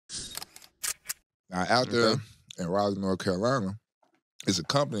Now, out there in Raleigh, North Carolina, it's a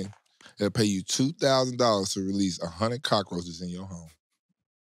company that'll pay you $2,000 to release 100 cockroaches in your home.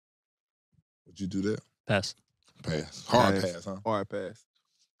 Would you do that? Pass. Pass. Hard pass, huh? Hard pass.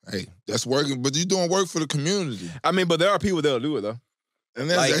 Hey, that's working, but you're doing work for the community. I mean, but there are people that'll do it, though. And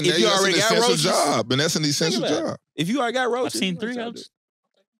that's, like, if you already got roaches, job, and that's an essential job. If you already got roaches, I've seen 3 roaches.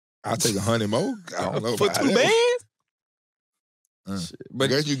 I'll take 100 more. I don't know for about 2 bands. But I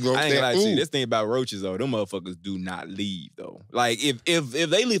guess you can go. I ain't gonna lie to you. This thing about roaches though, them motherfuckers do not leave though. Like if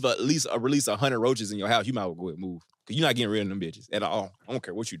they leave at least release 100 roaches in your house, you might as well go ahead and move because you're not getting rid of them bitches at all. I don't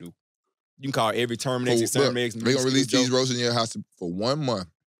care what you do. You can call every Terminex, Exterminex. They're gonna release these roaches in your house for 1 month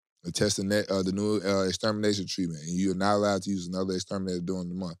to test the new extermination treatment, and you're not allowed to use another exterminator during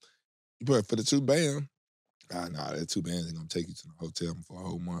the month. But for the 2 bands, that 2 bands ain't gonna take you to the hotel for a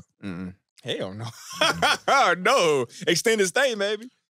whole month. Hell no. No. Extended stay, maybe.